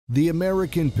The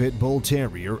American Pitbull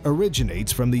Terrier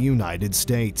originates from the United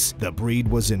States. The breed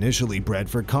was initially bred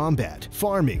for combat,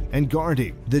 farming, and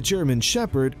guarding. The German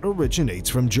Shepherd originates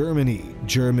from Germany.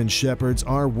 German Shepherds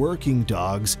are working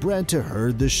dogs bred to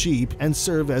herd the sheep and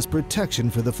serve as protection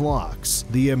for the flocks.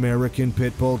 The American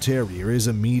Pitbull Terrier is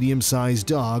a medium-sized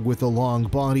dog with a long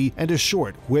body and a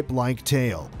short whip-like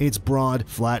tail. Its broad,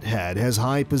 flat head has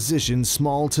high-positioned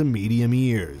small to medium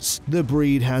ears. The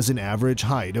breed has an average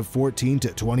height of 14 to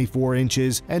 24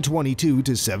 inches and 22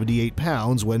 to 78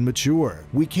 pounds when mature.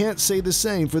 We can't say the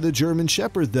same for the German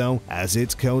Shepherd though, as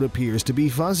its coat appears to be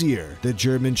fuzzier. The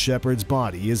German Shepherd's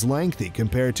body is lengthy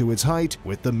compared to its height,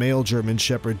 with the male German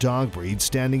Shepherd dog breed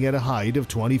standing at a height of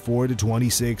 24 to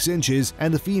 26 inches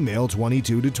and the female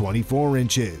 22 to 24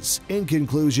 inches. In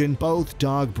conclusion, both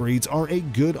dog breeds are a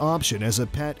good option as a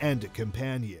pet and a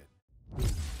companion.